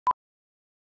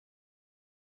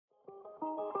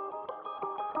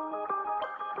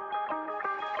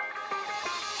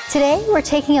Today, we're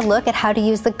taking a look at how to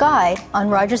use the guide on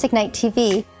Rogers Ignite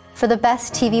TV for the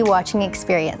best TV watching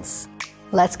experience.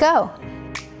 Let's go!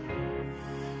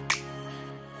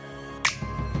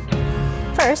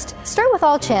 First, start with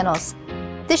all channels.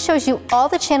 This shows you all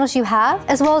the channels you have,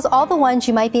 as well as all the ones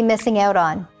you might be missing out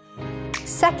on.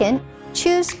 Second,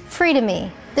 choose Free to Me.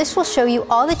 This will show you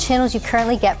all the channels you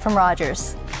currently get from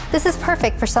Rogers. This is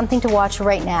perfect for something to watch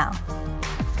right now.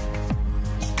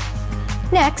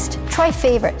 Next, try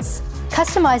Favorites.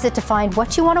 Customize it to find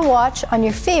what you want to watch on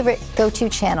your favorite go-to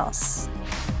channels.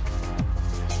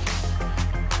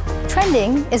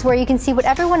 Trending is where you can see what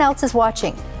everyone else is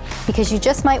watching, because you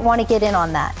just might want to get in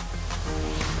on that.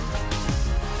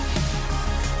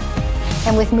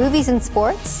 And with Movies and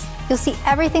Sports, you'll see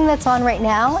everything that's on right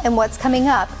now and what's coming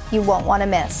up you won't want to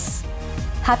miss.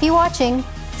 Happy watching!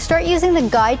 Start using the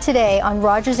guide today on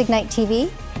Rogers Ignite TV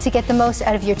to get the most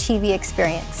out of your TV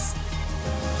experience.